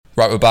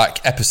Right, we're back.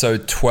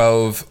 Episode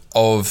 12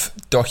 of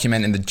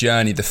Documenting the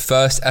Journey. The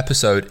first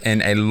episode in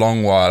a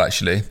long while,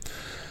 actually.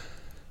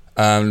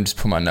 Just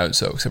put my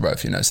notes up because I wrote a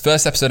few notes.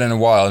 First episode in a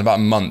while, in about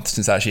a month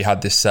since I actually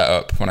had this set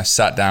up. When I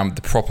sat down with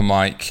the proper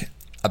mic,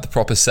 at the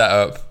proper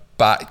setup,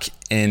 back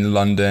in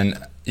London.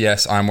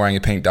 Yes, I'm wearing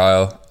a pink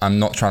dial. I'm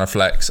not trying to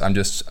flex. I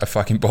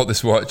fucking bought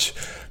this watch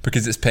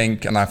because it's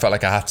pink and I felt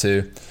like I had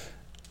to.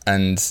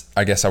 And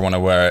I guess I want to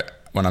wear it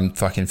when I'm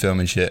fucking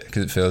filming shit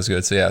because it feels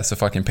good. So yeah, it's a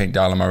fucking pink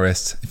dial on my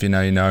wrist. If you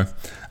know, you know.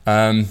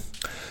 Yeah,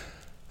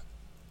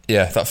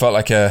 that felt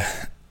like a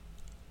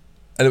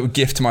little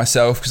gift to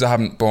myself because I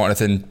haven't bought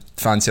anything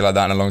fancy like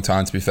that in a long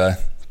time, to be fair.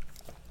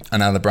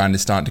 And now the brand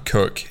is starting to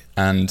cook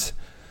and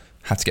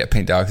had to get a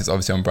pink dial because it's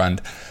obviously on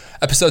brand.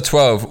 Episode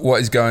 12, what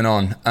is going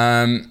on?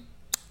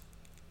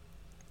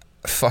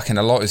 Fucking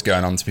a lot is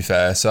going on, to be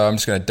fair. So I'm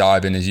just going to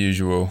dive in as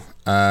usual.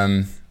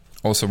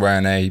 Also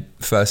wearing a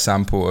first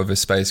sample of a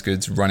Space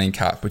Goods running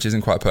cap, which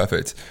isn't quite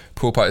perfect.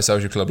 Pool Party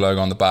Social Club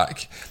logo on the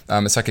back.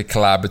 It's like a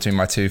collab between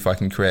my two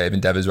fucking creative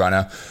endeavors right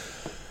now.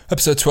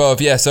 Episode 12,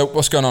 yeah, so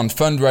what's going on?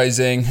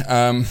 Fundraising.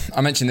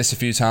 I mentioned this a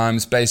few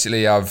times.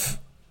 Basically, I've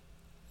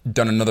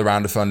done another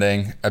round of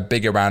funding, a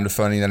bigger round of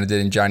funding than I did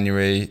in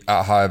January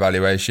at a higher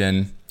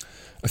valuation.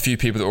 A few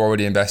people that were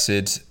already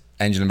invested,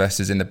 angel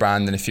investors in the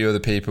brand, and a few other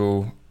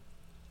people,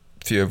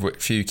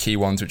 few key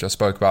ones which I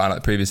spoke about in like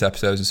the previous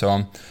episodes and so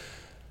on.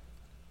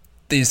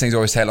 These things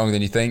always take longer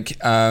than you think.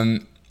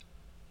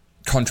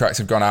 Contracts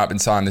have gone out, been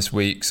signed this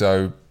week,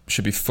 so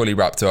should be fully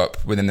wrapped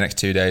up within the next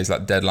 2 days,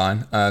 like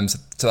deadline. So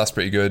that's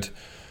pretty good.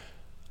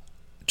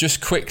 Just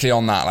quickly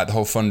on that, like the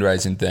whole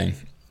fundraising thing.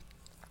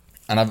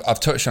 And I've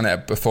touched on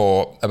it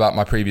before about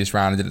my previous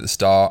round I did at the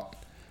start.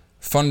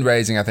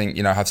 Fundraising, I think,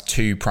 has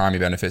two primary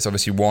benefits.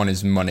 Obviously, one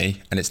is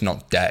money, and it's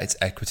not debt, it's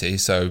equity.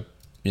 So,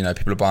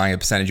 people are buying a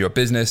percentage of your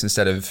business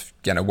instead of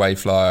getting a wave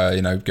flyer,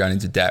 going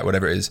into debt,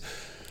 whatever it is.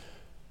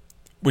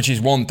 Which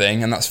is one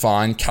thing, and that's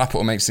fine.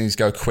 Capital makes things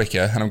go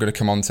quicker, and I'm going to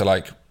come on to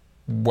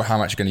how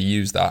much you're going to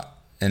use that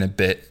in a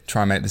bit.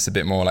 Try and make this a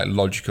bit more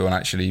logical and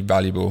actually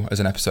valuable as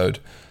an episode,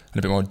 and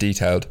a bit more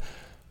detailed.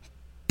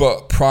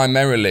 But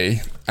primarily,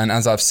 and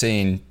as I've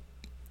seen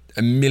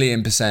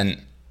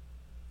 1,000,000%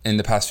 in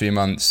the past few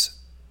months,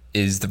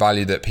 is the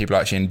value that people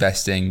actually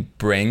investing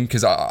bring.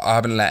 Because I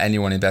haven't let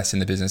anyone invest in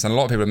the business, and a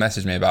lot of people have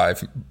messaged me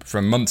about it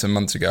from months and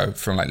months ago,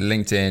 from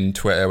LinkedIn,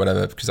 Twitter,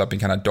 whatever, because I've been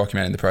kind of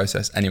documenting the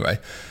process anyway.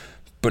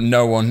 But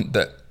no one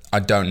that I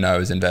don't know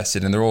is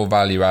invested, and they're all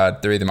value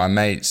add. They're either my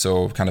mates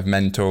or kind of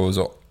mentors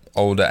or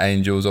older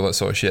angels, all that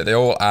sort of shit. They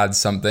all add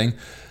something.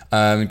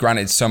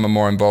 Granted, some are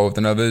more involved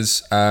than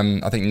others.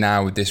 I think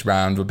now with this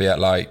round we'll be at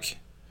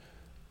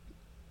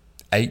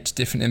 8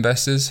 different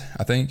investors,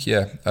 I think.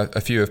 Yeah, a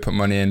few have put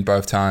money in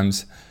both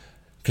times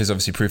because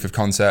obviously proof of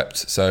concept,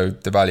 so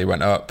the value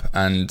went up.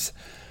 And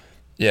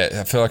yeah,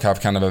 I feel like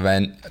I've kind of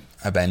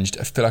avenged.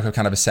 I feel like I've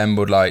kind of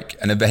assembled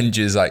an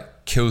Avengers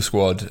kill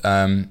squad,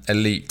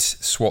 elite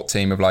SWAT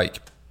team of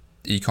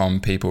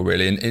ecom people,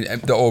 really,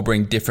 and they all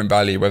bring different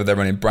value, whether they're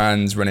running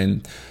brands,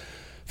 running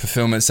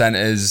fulfillment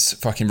centers,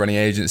 fucking running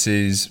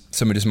agencies.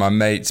 Some are just my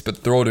mates,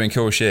 but they're all doing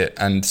cool shit,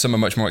 and some are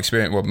much more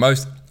experienced. Well,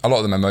 a lot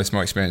of them are much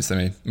more experienced than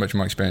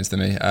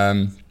me,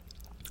 and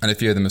a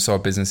few of them have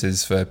sold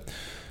businesses for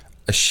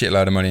a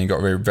shitload of money and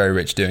got very, very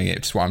rich doing it,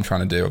 which is what I'm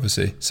trying to do,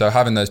 obviously. So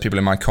having those people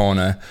in my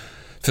corner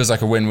feels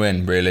like a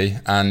win-win, really.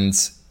 And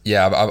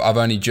yeah, I've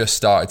only just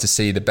started to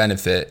see the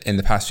benefit in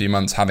the past few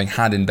months, having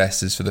had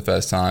investors for the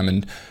first time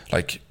and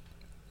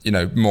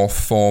more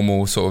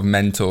formal sort of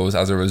mentors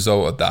as a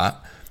result of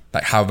that,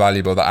 how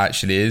valuable that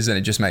actually is. And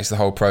it just makes the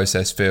whole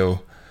process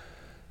feel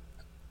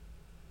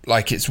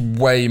like it's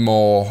way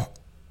more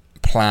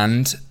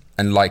planned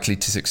and likely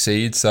to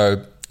succeed.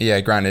 So yeah,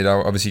 granted,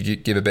 I'll obviously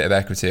give a bit of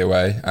equity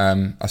away.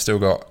 I've still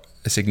got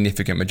a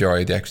significant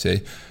majority of the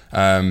equity.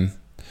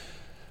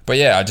 But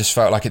yeah, I just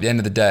felt like at the end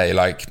of the day,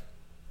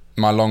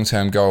 my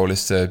long-term goal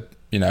is to,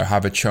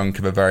 have a chunk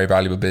of a very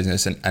valuable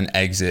business and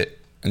exit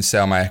and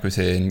sell my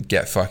equity and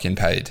get fucking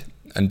paid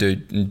and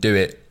do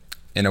it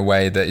in a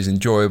way that is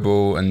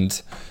enjoyable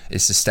and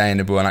is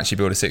sustainable and actually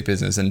build a sick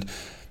business. And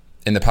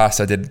in the past,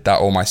 I did that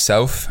all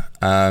myself,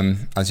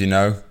 as you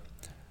know,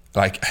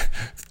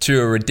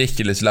 to a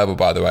ridiculous level,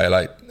 by the way.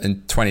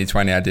 In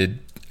 2020, I did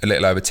a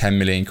little over 10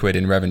 million quid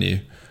in revenue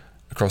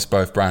across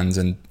both brands,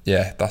 and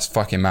yeah, that's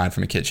fucking mad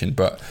from a kitchen,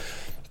 but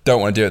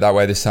don't want to do it that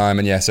way this time.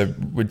 And yeah, so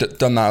we've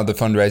done that with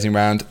the fundraising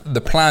round. The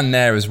plan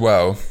there as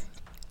well,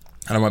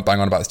 and I won't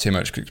bang on about this too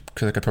much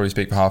because I could probably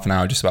speak for half an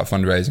hour just about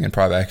fundraising and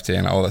private equity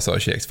and all that sort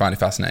of shit. I find it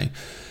fascinating.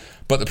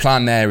 But the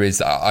plan there is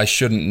that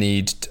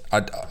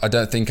I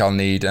don't think I'll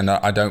need, and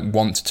I don't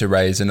want to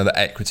raise another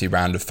equity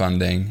round of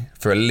funding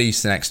for at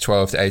least the next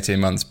 12 to 18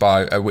 months,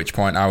 at which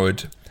point I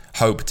would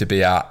hope to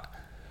be at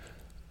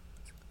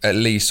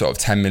least sort of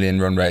 10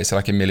 million run rate, so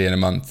 $1 million a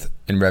month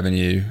in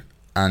revenue,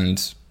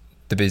 and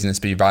the business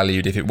be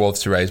valued, if it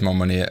was to raise more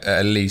money,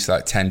 at least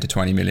 10 to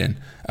 20 million,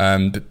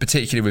 but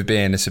particularly with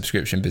being a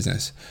subscription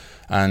business.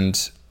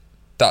 And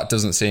that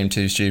doesn't seem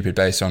too stupid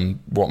based on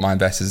what my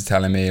investors are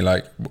telling me,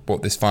 like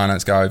what this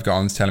finance guy I've got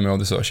on is telling me, all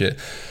this sort of shit.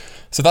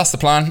 So that's the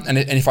plan. And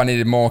if I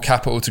needed more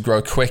capital to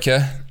grow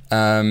quicker,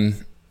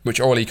 which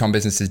all ecom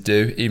businesses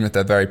do, even if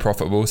they're very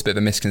profitable, it's a bit of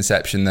a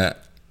misconception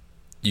that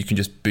you can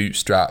just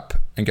bootstrap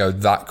and go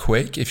that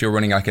quick if you're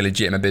running like a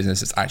legitimate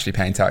business that's actually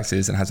paying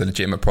taxes and has a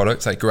legitimate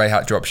product. Like grey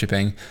hat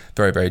dropshipping,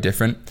 very, very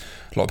different.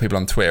 A lot of people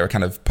on Twitter are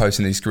kind of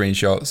posting these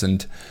screenshots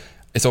and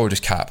it's all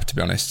just cap, to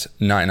be honest,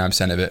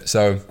 99% of it.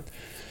 So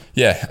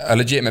yeah, a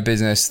legitimate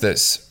business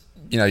that's,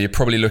 you know, you're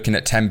probably looking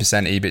at 10%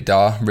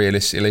 EBITDA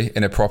realistically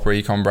in a proper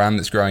ecom brand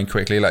that's growing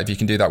quickly. Like if you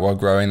can do that while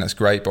growing, that's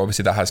great. But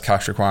obviously that has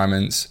cash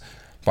requirements,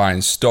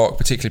 buying stock,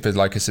 particularly for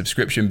like a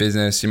subscription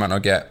business. You might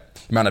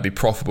not be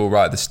profitable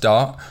right at the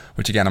start,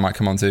 which again, I might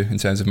come on to in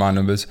terms of my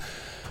numbers.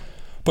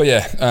 But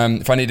yeah,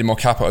 if I needed more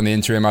capital in the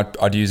interim,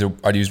 I'd use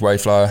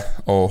Wayflyer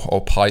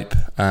or Pipe.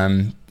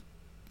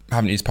 I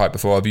haven't used Pipe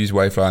before. I've used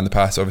Wayflyer in the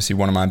past. Obviously,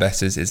 one of my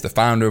investors is the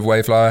founder of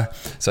Wayflyer,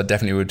 so I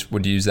definitely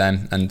would use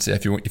them. And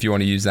if you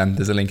want to use them,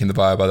 there's a link in the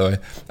bio, by the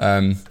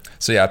way.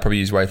 So yeah, I'd probably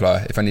use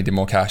Wayflyer if I needed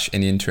more cash in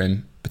the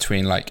interim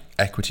between like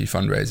equity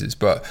fundraisers.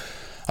 But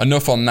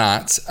enough on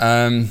that.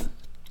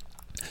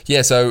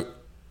 Yeah, so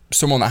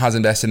someone that has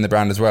invested in the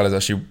brand as well is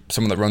actually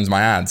someone that runs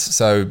my ads.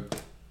 So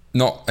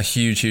not a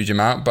huge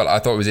amount, but I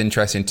thought it was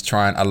interesting to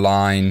try and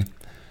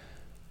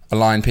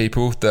align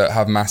people that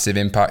have massive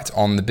impact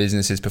on the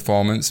business's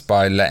performance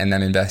by letting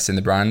them invest in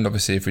the brand.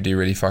 Obviously, if we do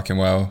really fucking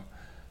well,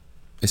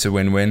 it's a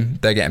win-win.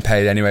 They're getting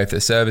paid anyway for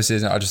their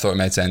services, and I just thought it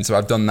made sense. So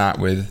I've done that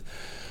with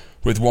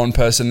one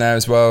person there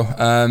as well.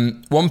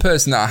 One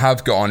person that I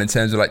have got on in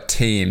terms of like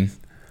team,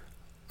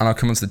 and I'll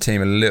come onto the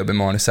team a little bit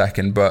more in a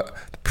second, but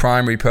the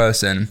primary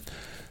person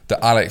that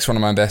Alex, one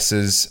of my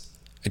investors,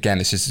 again,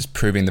 it's just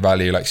proving the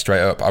value like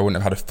straight up. I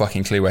wouldn't have had a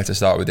fucking clue where to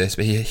start with this,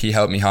 but he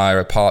helped me hire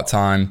a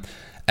part-time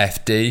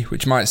FD,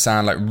 which might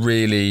sound like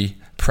really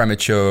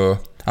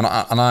premature,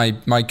 and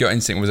my gut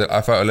instinct was that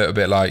I felt a little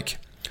bit like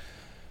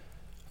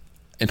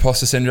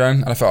imposter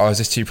syndrome, and I thought, oh, is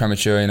this too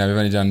premature? You know, we've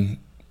only done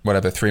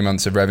 3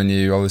 months of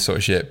revenue, all this sort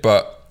of shit.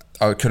 But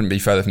I couldn't be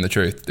further from the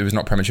truth. It was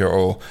not premature at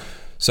all.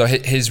 So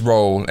his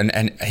role,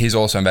 and he's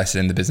also invested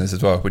in the business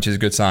as well, which is a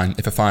good sign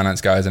if a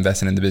finance guy is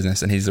investing in the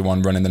business and he's the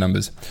one running the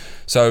numbers.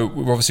 So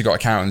we've obviously got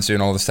accountants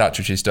doing all the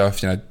statutory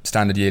stuff, you know,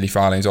 standard yearly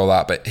filings, all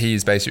that, but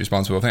he's basically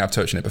responsible. I think I've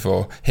touched on it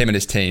before. Him and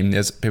his team,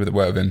 there's people that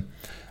work with him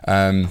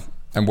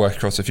and work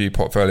across a few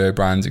portfolio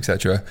brands,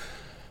 etc.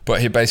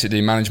 But he basically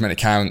management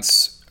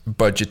accounts,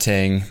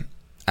 budgeting,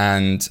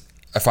 and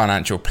a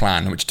financial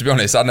plan, which to be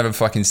honest, I've never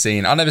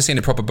seen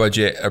a proper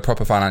budget, a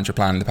proper financial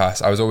plan in the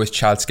past. I was always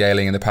Chad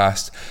scaling in the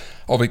past.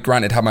 Obviously,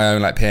 granted, had my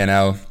own like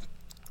P&L,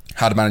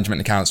 had management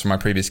accounts from my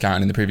previous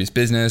account in the previous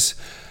business,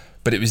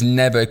 but it was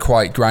never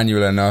quite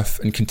granular enough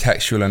and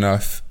contextual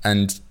enough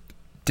and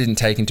didn't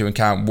take into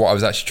account what I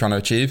was actually trying to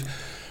achieve.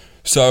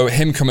 So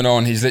him coming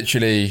on, he's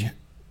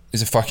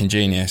a fucking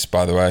genius,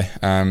 by the way.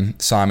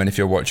 Simon, if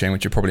you're watching,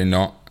 which you're probably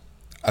not,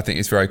 I think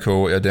it's very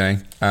cool what you're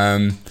doing.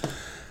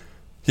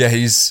 Yeah,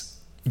 he's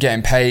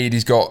getting paid.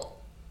 He's got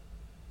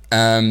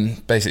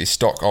basically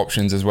stock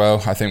options as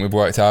well. I think we've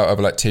worked out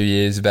over like 2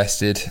 years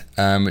vested,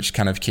 which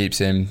kind of keeps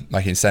him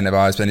like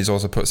incentivized. But then he's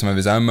also put some of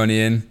his own money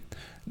in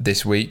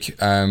this week,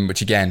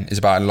 which again is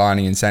about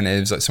aligning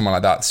incentives. Like someone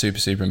like that,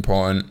 super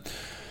important.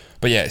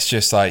 But yeah, it's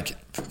just like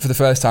for the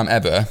first time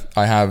ever,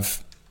 I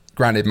have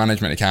granted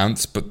management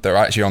accounts, but they're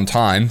actually on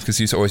time because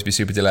they used to always be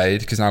super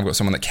delayed. Because now I've got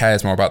someone that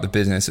cares more about the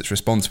business, that's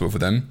responsible for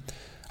them.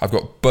 I've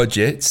got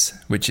budgets,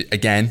 which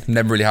again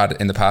never really had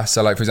in the past.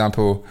 So like for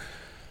example,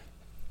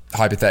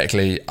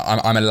 hypothetically,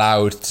 I'm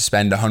allowed to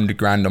spend 100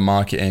 grand on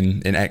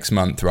marketing in X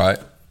month, right?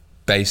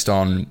 Based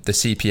on the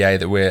CPA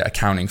that we're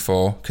accounting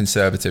for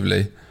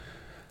conservatively.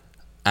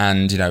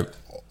 And, you know,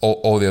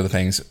 all the other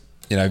things,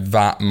 you know,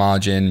 VAT,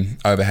 margin,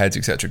 overheads,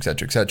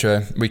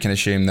 etc. We can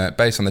assume that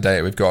based on the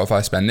data we've got, if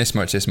I spend this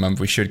much this month,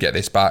 we should get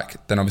this back.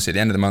 Then obviously at the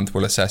end of the month,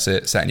 we'll assess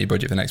it, set a new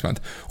budget for the next month,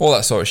 all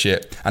that sort of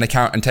shit.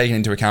 And taking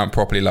into account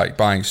properly, like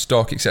buying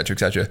stock,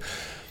 etc.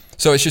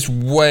 So it's just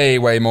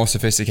way more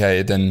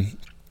sophisticated than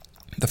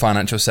the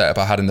financial setup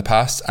I had in the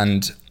past.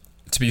 And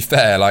to be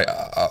fair, like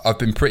I've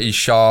been pretty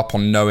sharp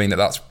on knowing that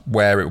that's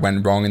where it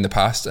went wrong in the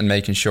past and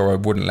making sure I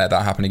wouldn't let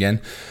that happen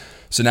again.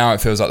 So now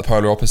it feels like the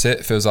polar opposite.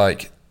 It feels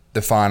like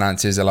the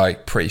finances are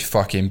like pretty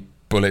fucking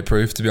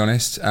bulletproof, to be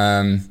honest.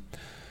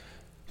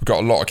 We've got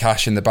a lot of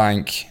cash in the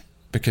bank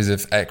because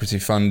of equity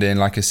funding,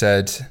 like I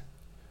said.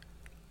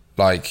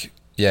 Like,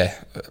 yeah,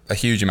 a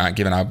huge amount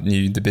given how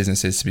new the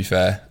business is, to be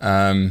fair.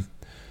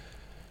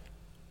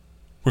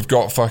 We've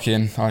got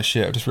oh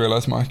shit, I just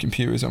realised my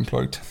computer is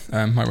unplugged.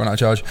 Might run out of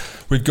charge.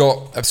 We've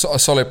got a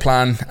solid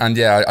plan, and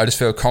yeah, I just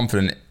feel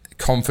confident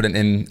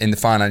in the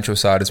financial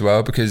side as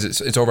well, because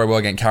it's all very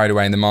well getting carried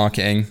away in the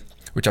marketing,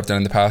 which I've done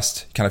in the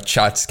past, kind of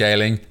Chad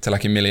scaling to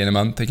like $1 million a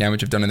month again,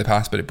 which I've done in the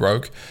past, but it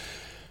broke.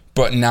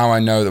 But now I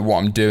know that what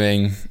I'm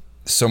doing,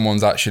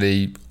 someone's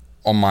actually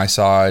on my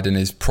side and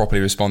is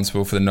properly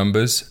responsible for the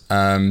numbers.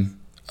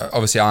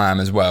 Obviously I am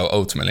as well,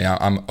 ultimately.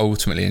 I'm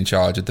ultimately in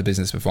charge of the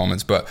business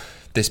performance, but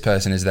this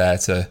person is there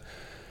to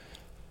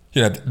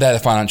they're the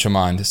financial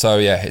mind. So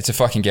yeah, it's a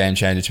fucking game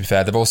changer, to be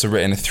fair. They've also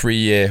written a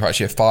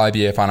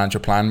 5-year financial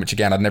plan, which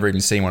again, I'd never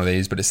even seen one of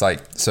these, but it's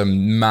like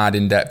some mad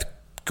in-depth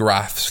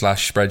graph /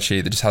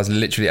 spreadsheet that just has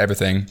literally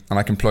everything. And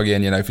I can plug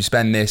in, if we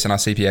spend this and our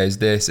CPA is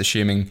this,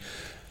 assuming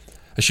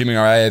our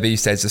AOV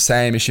stays the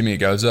same, assuming it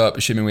goes up,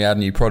 assuming we add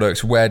new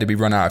products, where do we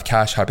run out of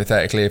cash,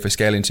 hypothetically, if we're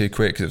scaling too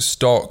quick because of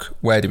stock,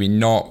 where do we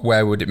not,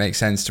 where would it make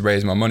sense to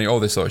raise more money, all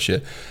this sort of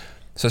shit.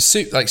 So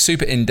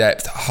super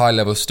in-depth,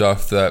 high-level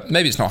stuff that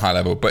maybe it's not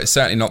high-level, but it's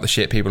certainly not the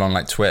shit people on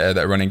like Twitter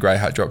that are running grey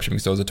hat dropshipping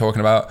stores are talking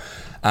about.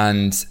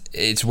 And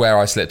it's where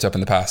I slipped up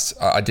in the past.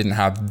 I didn't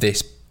have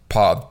this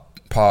part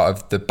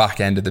of the back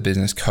end of the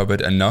business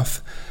covered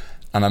enough,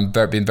 and I'm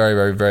being very,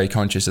 very, very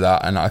conscious of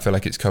that, and I feel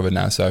like it's covered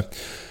now. So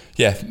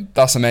yeah,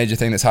 that's a major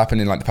thing that's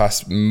happened in like the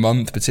past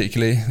month,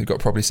 particularly. We've got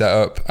properly set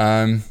up.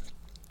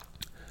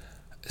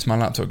 Is my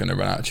laptop going to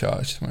run out of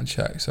charge? Just want to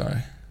check.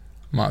 Sorry,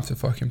 might have to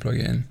fucking plug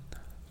it in.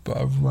 But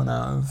I've run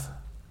out of...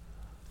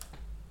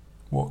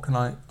 What can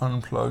I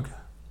unplug?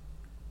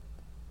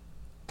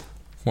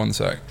 One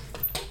sec.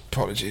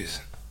 Apologies.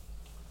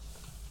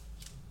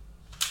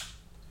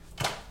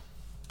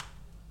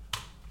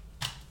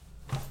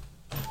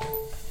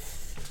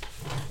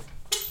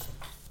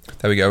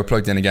 There we go, we're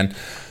plugged in again.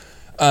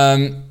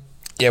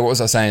 Yeah, what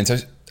was I saying? So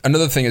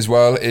another thing as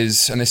well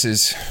is, and this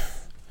is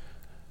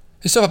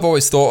stuff I've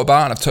always thought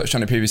about and I've touched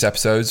on in previous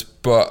episodes,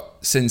 but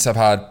since I've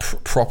had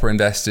proper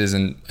investors,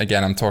 and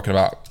again, I'm talking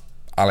about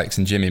Alex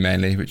and Jimmy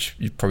mainly, which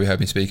you've probably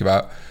heard me speak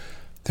about,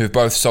 who have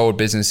both sold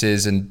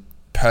businesses and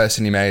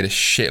personally made a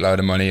shitload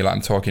of money. Like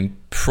I'm talking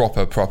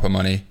proper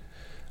money,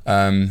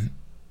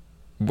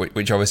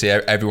 which obviously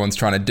everyone's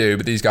trying to do,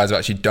 but these guys have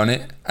actually done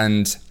it.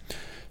 And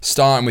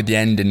starting with the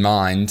end in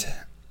mind,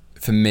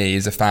 for me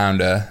as a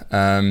founder,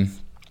 and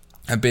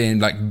being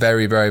like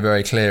very, very,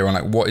 very clear on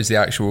like what is the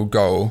actual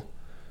goal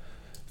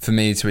for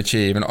me to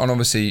achieve. And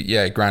obviously,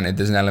 yeah, granted,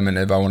 there's an element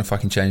of I want to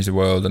fucking change the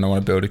world and I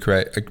want to build a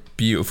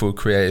beautiful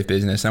creative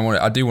business, and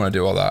I do want to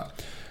do all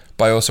that,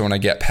 but I also want to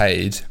get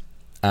paid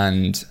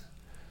and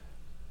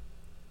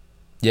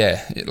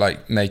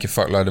like make a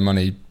fuckload of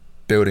money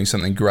building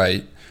something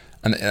great.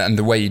 And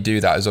the way you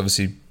do that is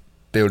obviously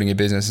building a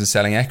business and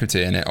selling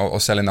equity in it, or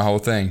selling the whole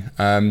thing.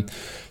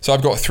 So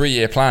I've got a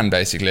 3-year plan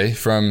basically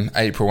from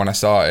April when I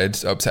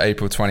started up to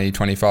April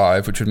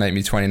 2025, which would make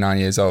me 29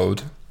 years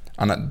old.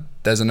 And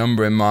there's a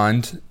number in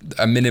mind,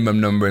 a minimum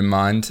number in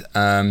mind,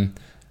 and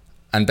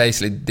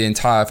basically the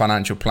entire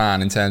financial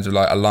plan in terms of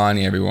like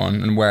aligning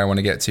everyone and where I want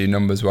to get to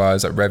numbers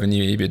wise, like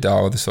revenue, EBITDA,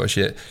 all this sort of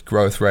shit,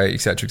 growth rate,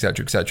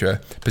 etc.,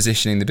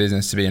 positioning the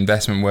business to be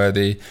investment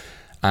worthy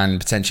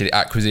and potentially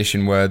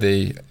acquisition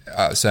worthy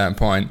at a certain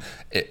point.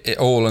 It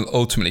all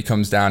ultimately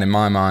comes down in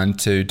my mind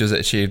to, does it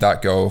achieve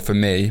that goal for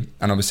me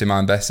and obviously my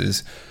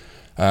investors?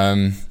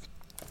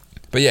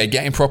 But yeah,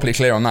 getting properly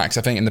clear on that, because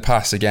I think in the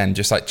past, again,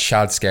 just like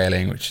Chad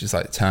scaling, which is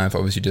like the term for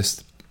obviously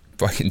just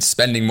fucking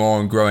spending more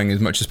and growing as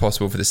much as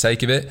possible for the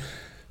sake of it,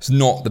 it's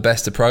not the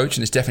best approach,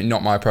 and it's definitely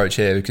not my approach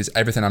here, because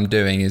everything I'm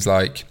doing is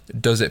like,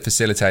 does it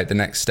facilitate the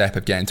next step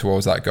of getting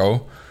towards that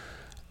goal?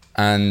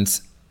 And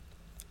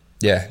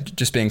yeah,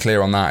 just being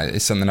clear on that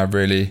is something I've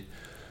really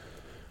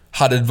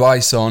had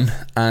advice on,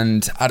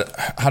 and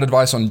had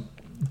advice on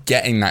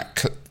getting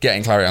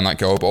clarity on that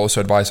goal, but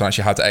also advice on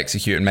actually how to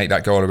execute and make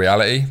that goal a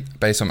reality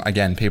based on,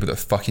 again, people that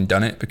have fucking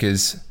done it,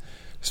 because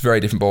it's a very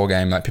different ball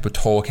game. Like people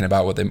talking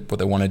about what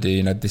they want to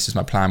do, this is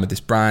my plan with this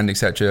brand,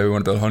 etc. We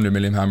want to build a £100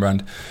 million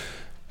brand,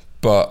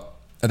 but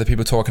are the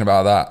people talking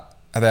about that,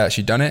 have they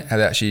actually done it? Have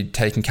they actually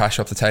taken cash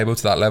off the table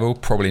to that level?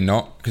 Probably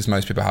not, because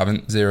most people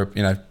haven't.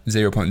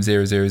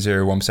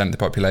 0.0001% of the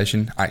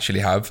population actually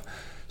have.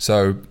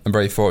 So I'm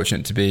very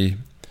fortunate to be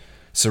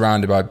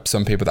surrounded by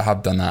some people that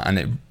have done that, and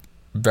it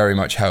very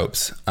much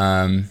helps.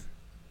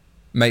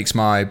 Makes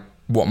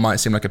what might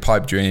seem like a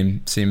pipe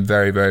dream seem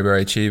very, very,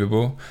 very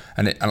achievable.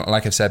 And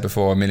like I've said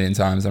before a million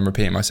times, I'm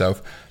repeating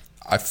myself,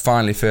 I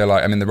finally feel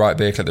like I'm in the right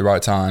vehicle at the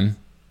right time,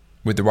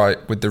 with the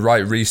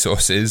right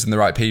resources and the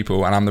right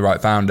people, and I'm the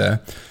right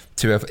founder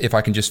to, if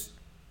I can just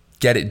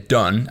get it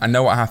done, I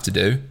know what I have to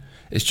do.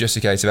 It's just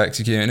a case of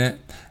executing it.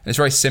 And it's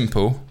very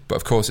simple, but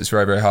of course it's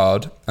very, very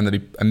hard, and there'll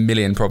be a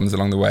million problems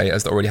along the way,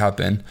 as there already have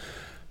been.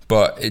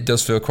 But it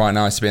does feel quite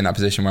nice to be in that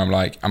position where I'm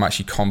like, I'm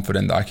actually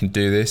confident that I can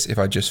do this if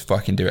I just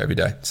fucking do it every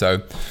day.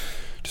 So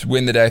just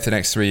win the day for the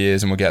next 3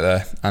 years and we'll get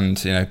there.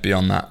 And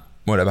beyond that,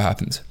 whatever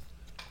happens.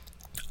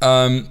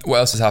 What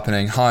else is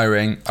happening?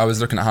 Hiring. I was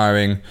looking at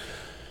hiring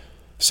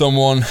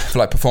someone for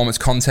like performance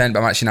content,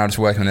 but I'm actually now just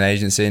working on an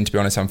agency, and to be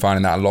honest, I'm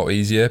finding that a lot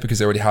easier because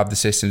they already have the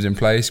systems in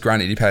place.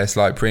 Granted, you pay a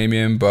slight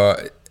premium,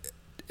 but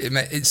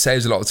it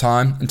saves a lot of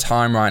time, and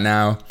time right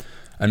now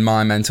and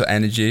my mental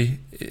energy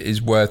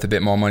is worth a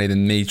bit more money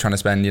than me trying to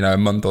spend a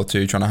month or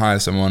two trying to hire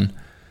someone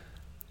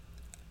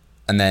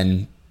and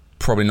then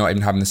probably not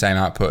even having the same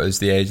output as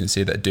the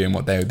agency that are doing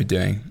what they would be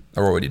doing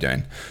or already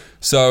doing.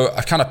 So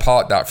I've kind of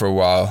parked that for a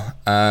while.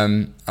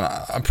 And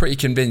I'm pretty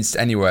convinced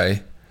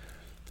anyway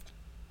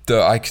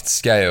that I could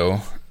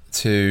scale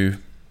to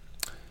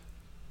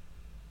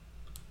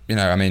you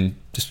know, I mean,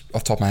 just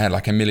off the top of my head,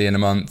 like $1 million a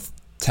month,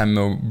 10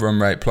 mil run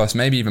rate plus,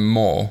 maybe even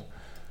more,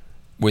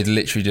 with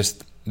literally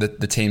just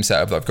the team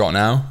setup that I've got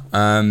now.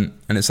 And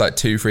it's like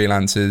 2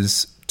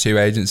 freelancers, 2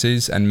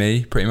 agencies, and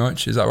me, pretty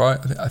much. Is that right?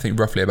 I think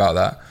roughly about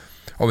that.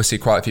 Obviously,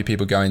 quite a few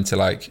people go into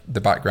like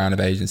the background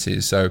of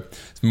agencies, so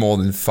it's more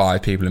than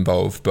 5 people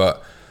involved.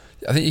 But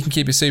I think you can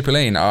keep it super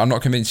lean. I'm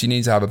not convinced you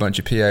need to have a bunch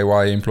of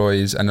PAYE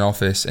employees and an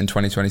office in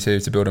 2022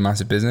 to build a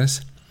massive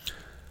business.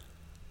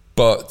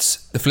 But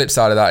the flip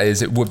side of that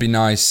is it would be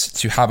nice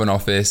to have an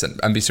office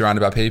and be surrounded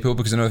by people,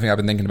 because another thing I've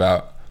been thinking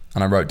about,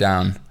 and I wrote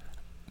down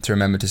to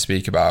remember to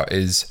speak about,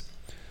 is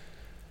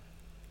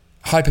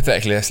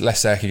hypothetically, let's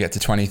say I could get to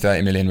 20,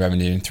 30 million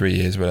revenue in 3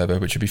 years, whatever,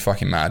 which would be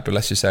fucking mad. But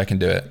let's just say I can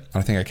do it. And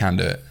I think I can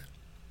do it.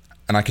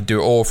 And I could do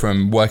it all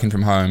from working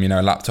from home, you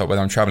know, a laptop,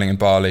 whether I'm traveling in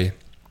Bali,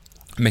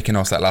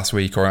 Mykonos like last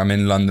week, or I'm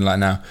in London like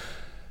now.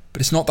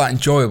 But it's not that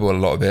enjoyable, a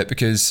lot of it,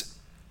 because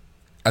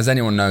as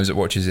anyone knows that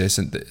watches this,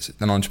 and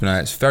an entrepreneur,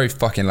 it's very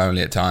fucking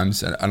lonely at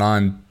times, and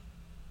I'm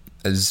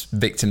as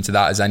victim to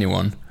that as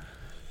anyone.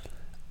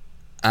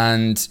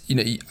 And you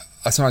know,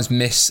 I sometimes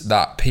miss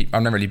that.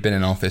 I've never really been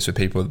in an office with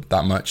people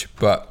that much,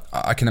 but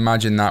I can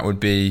imagine that would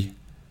be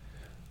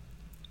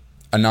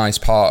a nice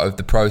part of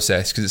the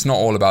process, because it's not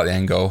all about the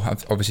end goal.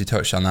 I've obviously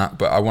touched on that,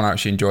 but I want to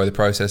actually enjoy the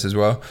process as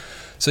well.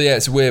 So yeah,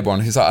 it's a weird one,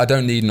 because I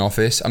don't need an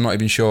office. I'm not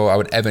even sure I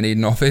would ever need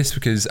an office,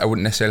 because I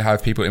wouldn't necessarily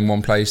have people in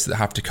one place that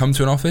have to come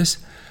to an office.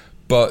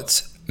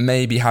 But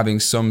maybe having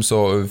some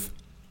sort of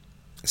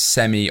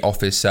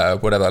semi-office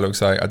setup, whatever that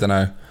looks like, I don't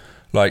know,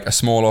 like a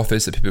small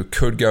office that people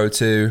could go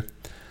to.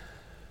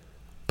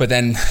 But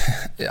then,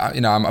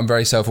 you know, I'm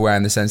very self-aware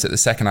in the sense that the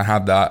second I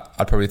had that,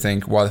 I'd probably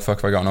think, why the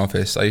fuck have I got an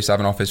office? I used to have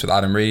an office with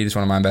Adam Reed, who's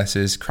one of my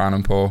investors, Crown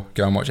and Paul.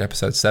 Go and watch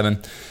episode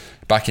 7.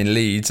 Back in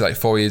Leeds, like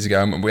 4 years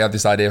ago, and we had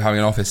this idea of having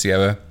an office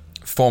together.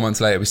 4 months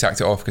later, we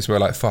sacked it off because we were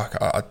like, fuck,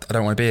 I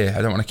don't want to be here.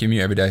 I don't want to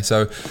commute every day.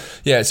 So,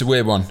 yeah, it's a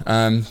weird one.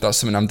 That's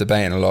something I'm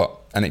debating a lot.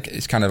 And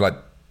it's kind of like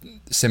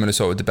similar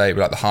sort of debate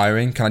with like the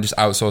hiring. Can I just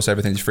outsource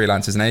everything to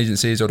freelancers and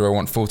agencies, or do I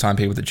want full-time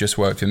people that just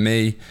work for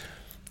me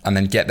and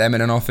then get them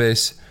in an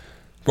office?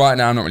 Right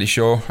now, I'm not really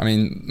sure. I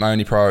mean, my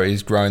only priority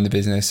is growing the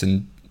business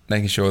and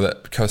making sure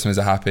that customers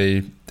are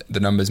happy, the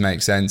numbers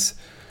make sense.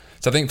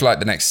 So I think for like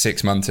the next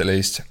 6 months at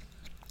least,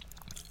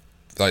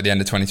 like the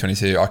end of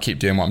 2022, I'll keep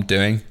doing what I'm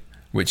doing,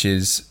 which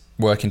is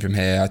working from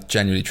here. I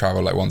generally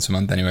travel like once a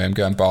month anyway. I'm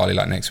going to Bali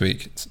like next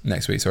week,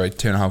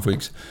 2.5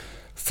 weeks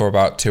for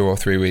about 2 or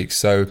 3 weeks.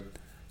 So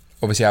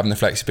obviously having the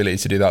flexibility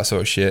to do that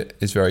sort of shit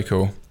is very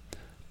cool.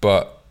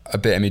 But a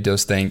bit of me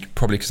does think,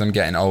 probably because I'm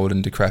getting old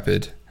and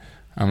decrepit,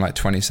 I'm like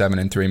 27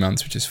 in 3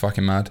 months, which is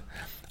fucking mad.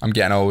 I'm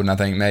getting old, and I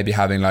think maybe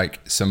having like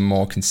some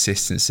more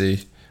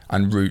consistency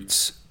and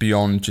roots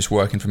beyond just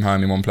working from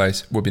home in one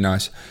place would be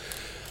nice.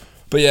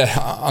 But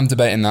yeah, I'm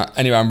debating that.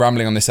 Anyway, I'm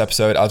rambling on this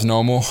episode as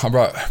normal. I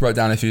wrote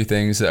down a few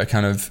things that are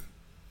kind of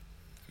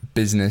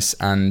business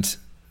and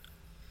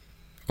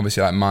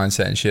obviously like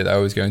mindset and shit that I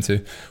always go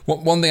into.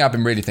 One thing I've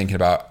been really thinking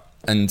about,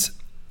 and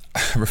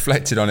I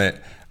reflected on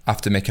it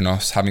after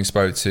Mykonos, having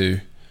spoke to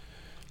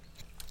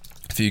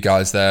a few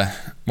guys there,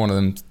 one of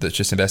them that's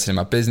just invested in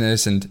my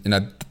business, and you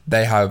know,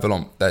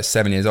 they're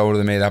 7 years older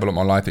than me, they have a lot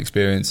more life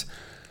experience.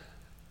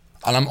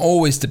 And I'm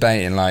always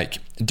debating, like,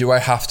 do I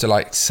have to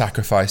like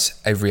sacrifice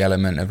every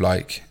element of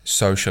like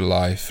social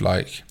life,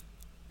 like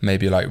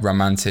maybe like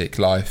romantic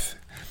life,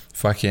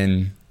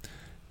 fucking,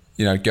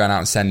 you know, going out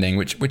and sending,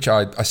 which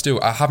I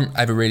haven't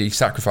ever really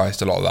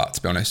sacrificed a lot of that,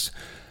 to be honest.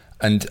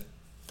 And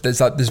there's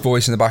like this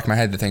voice in the back of my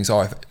head that thinks,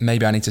 oh,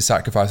 maybe I need to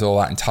sacrifice all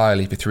that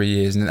entirely for 3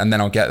 years and then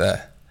I'll get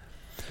there.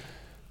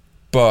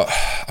 But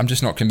I'm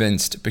just not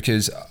convinced,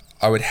 because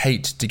I would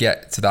hate to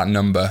get to that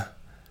number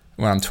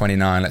when I'm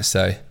 29, let's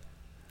say,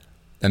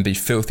 and be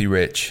filthy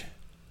rich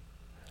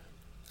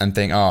and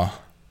think,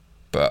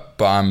 but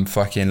I'm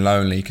fucking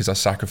lonely because I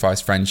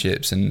sacrificed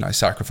friendships and I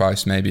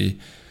sacrificed maybe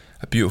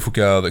a beautiful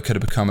girl that could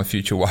have become a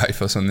future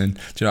wife or something.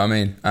 Do you know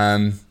what I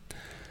mean?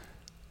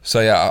 So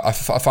yeah, I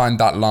find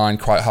that line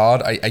quite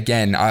hard. I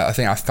think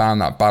I found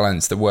that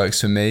balance that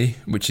works for me,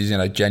 which is, you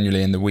know,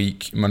 genuinely in the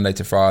week, Monday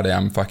to Friday,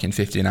 I'm fucking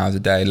 15 hours a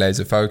day,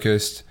 laser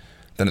focused.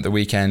 Then at the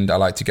weekend, I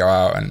like to go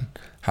out and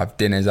have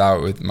dinners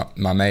out with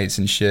my mates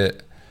and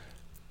shit.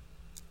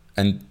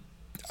 And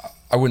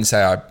I wouldn't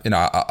say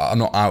I'm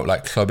not out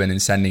like clubbing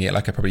and sending it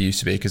like I probably used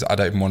to be, because I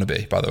don't even want to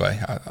be, by the way.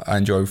 I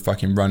enjoy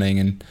fucking running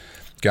and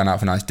going out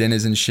for nice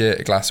dinners and shit,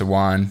 a glass of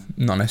wine,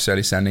 not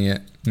necessarily sending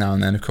it now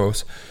and then, of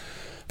course.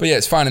 But yeah,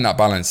 it's finding that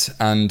balance.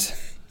 And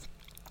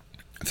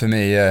for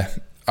me, yeah,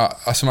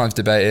 I sometimes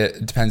debate it.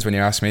 It depends when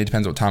you ask me. It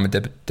depends what time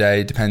of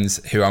day.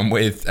 Depends who I'm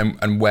with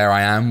and where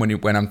I am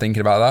when I'm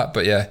thinking about that.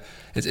 But yeah,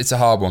 it's a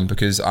hard one,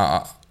 because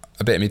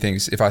a bit of me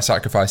thinks if I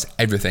sacrificed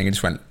everything and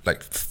just went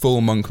like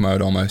full monk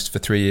mode almost for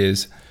 3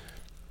 years,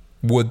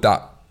 would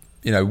that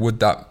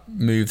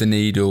move the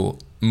needle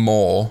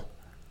more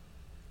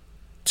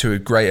to a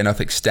great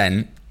enough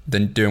extent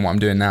than doing what I'm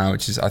doing now,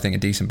 which is, I think, a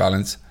decent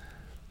balance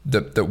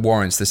that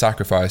warrants the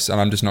sacrifice? And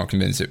I'm just not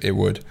convinced it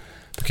would.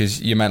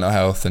 because your mental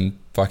health and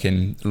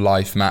fucking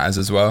life matters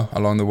as well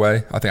along the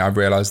way. I think I've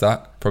realised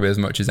that probably as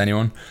much as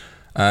anyone.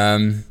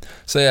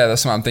 So yeah,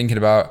 that's what I'm thinking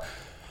about.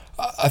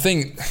 I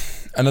think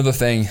another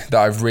thing that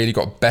I've really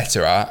got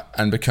better at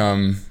and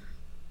become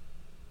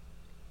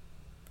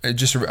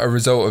just a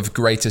result of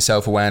greater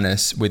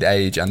self-awareness with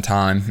age and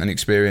time and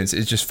experience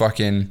is just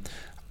fucking,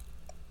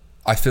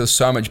 I feel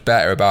so much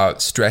better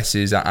about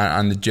stresses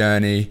and the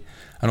journey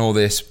and all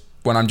this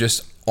when I'm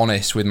just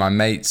honest with my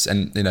mates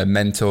and, you know,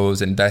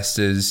 mentors,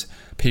 investors,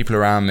 people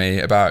around me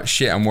about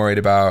shit I'm worried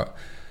about,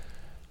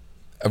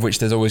 of which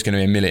there's always going to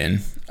be a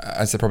million,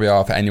 as there probably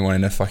are for anyone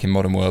in a fucking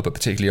modern world, but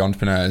particularly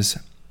entrepreneurs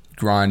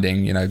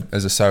grinding, you know,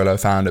 as a solo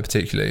founder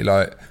particularly,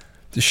 like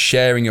just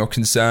sharing your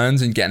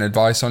concerns and getting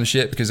advice on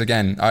shit. Because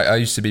again, I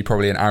used to be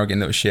probably an arrogant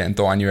little shit and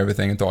thought I knew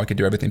everything and thought I could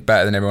do everything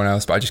better than everyone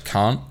else, but I just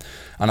can't.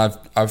 And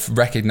I've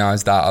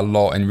recognized that a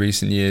lot in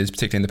recent years,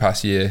 particularly in the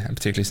past year and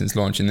particularly since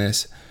launching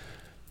this.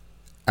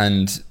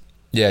 And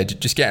yeah,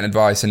 just getting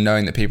advice and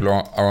knowing that people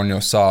are on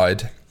your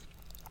side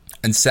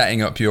and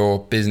setting up your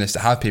business to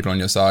have people on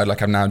your side,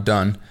 like I've now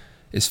done,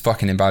 is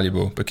fucking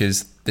invaluable,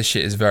 because this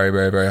shit is very,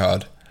 very, very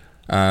hard.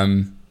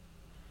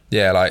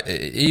 Yeah, like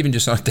even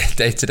just on a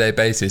day-to-day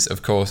basis,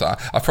 of course,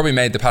 I've probably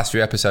made the past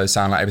few episodes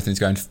sound like everything's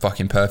going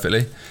fucking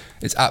perfectly.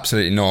 It's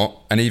absolutely not.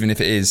 And even if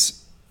it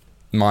is,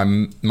 my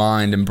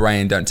mind and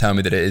brain don't tell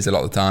me that it is a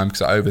lot of the time,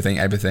 because I overthink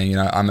everything. You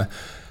know, I'm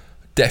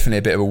definitely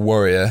a bit of a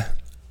worrier.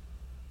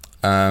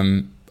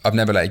 I've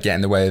never let it get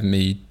in the way of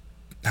me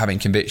having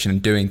conviction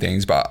and doing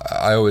things, but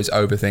I always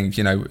overthink,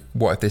 you know,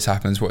 what if this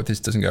happens, what if this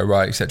doesn't go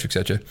right, etc.,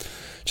 etc.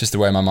 Just the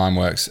way my mind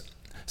works.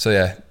 So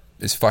yeah,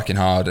 it's fucking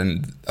hard.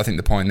 And I think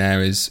the point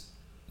there is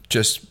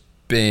just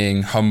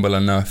being humble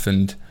enough,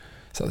 and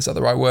is that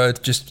the right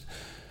word? Just,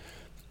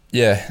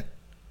 yeah,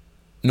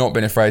 not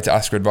being afraid to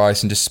ask for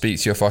advice and just speak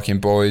to your fucking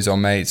boys or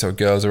mates or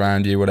girls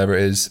around you, whatever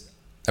it is,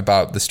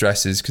 about the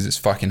stresses, because it's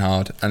fucking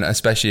hard. And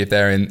especially if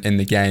they're in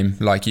the game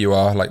like you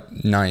are, like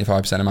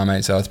 95% of my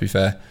mates are, to be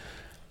fair,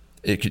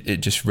 it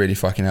just really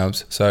fucking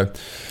helps. So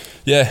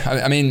yeah,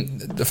 I mean,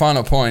 the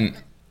final point,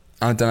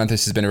 I don't know if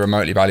this has been a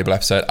remotely valuable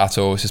episode at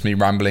all. It's just me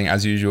rambling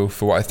as usual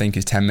for what I think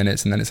is 10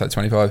 minutes and then it's like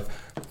 25.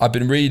 I've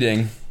been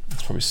reading,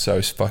 it's probably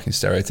so fucking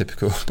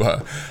stereotypical,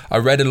 but I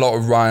read a lot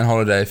of Ryan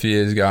Holiday a few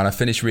years ago, and I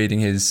finished reading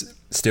his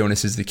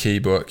Stillness is the Key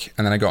book,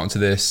 and then I got onto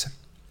this.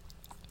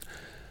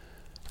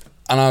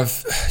 And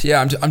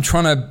I'm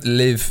trying to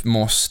live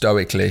more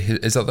stoically.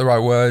 Is that the right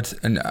word?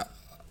 And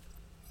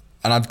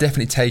I've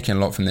definitely taken a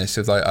lot from this.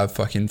 Because I've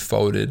fucking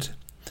folded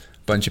a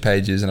bunch of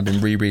pages and I've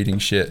been rereading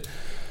shit.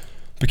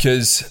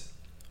 Because,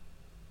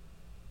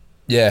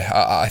 yeah,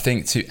 I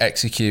think to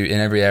execute in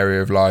every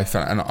area of life,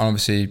 and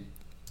obviously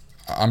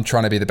I'm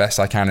trying to be the best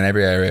I can in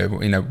every area,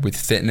 you know, with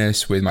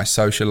fitness, with my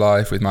social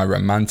life, with my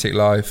romantic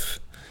life,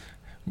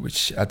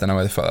 which I don't know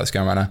where the fuck that's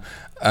going right now.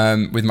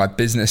 With my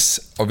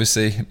business,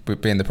 obviously,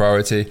 being the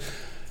priority.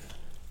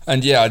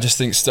 And yeah, I just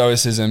think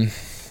stoicism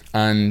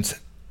and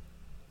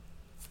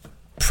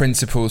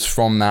principles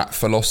from that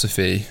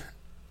philosophy,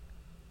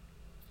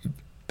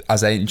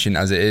 as ancient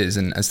as it is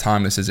and as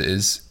timeless as it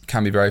is,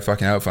 can be very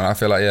fucking helpful. And I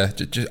feel like, yeah,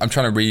 I'm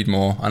trying to read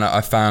more, and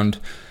I found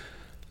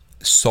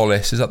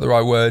solace, is that the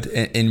right word,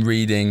 in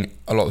reading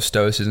a lot of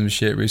stoicism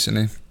shit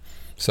recently.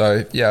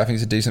 So yeah, I think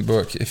it's a decent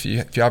book. If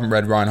you haven't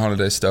read Ryan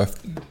Holiday's stuff,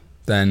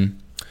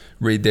 then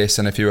read this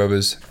and a few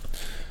others.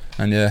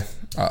 And yeah,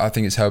 I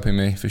think it's helping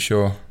me for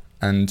sure.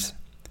 And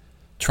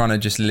trying to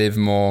just live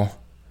more,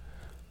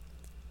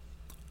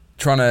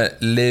 trying to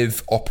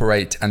live,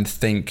 operate and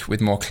think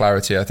with more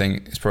clarity, I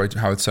think is probably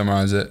how I'd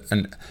summarize it.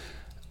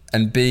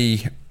 And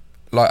be,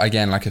 like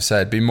I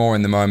said, be more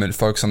in the moment,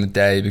 focus on the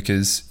day,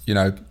 because, you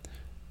know,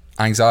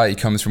 anxiety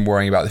comes from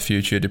worrying about the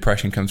future,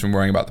 depression comes from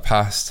worrying about the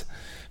past.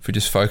 If we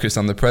just focus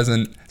on the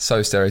present, so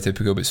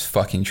stereotypical, but it's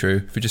fucking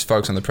true. If we just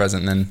focus on the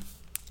present, then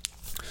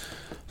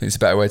I think it's a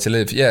better way to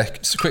live. Yeah,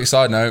 just a quick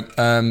side note,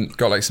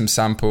 got like some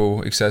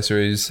sample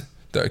accessories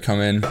that are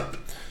coming.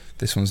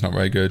 This one's not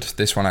very good.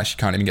 This one actually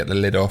can't even get the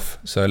lid off,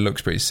 so it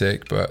looks pretty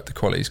sick, but the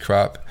quality's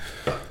crap.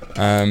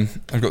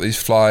 I've got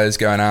these flyers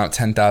going out,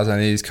 10,000 of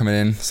these coming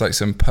in. It's like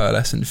some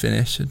pearlescent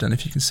finish. I don't know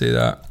if you can see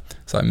that.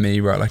 It's like me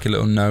wrote like a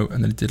little note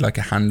and then did like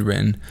a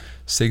handwritten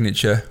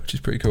signature, which is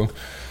pretty cool.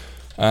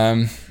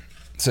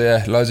 So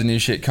yeah, loads of new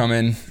shit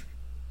coming.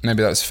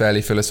 Maybe that's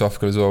fairly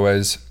philosophical as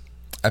always.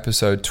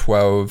 Episode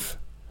 12.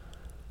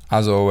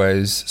 As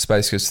always,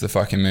 space goes to the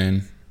fucking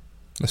moon.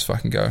 Let's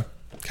fucking go.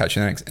 Catch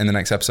you in the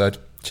next episode.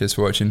 Cheers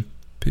for watching.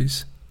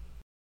 Peace.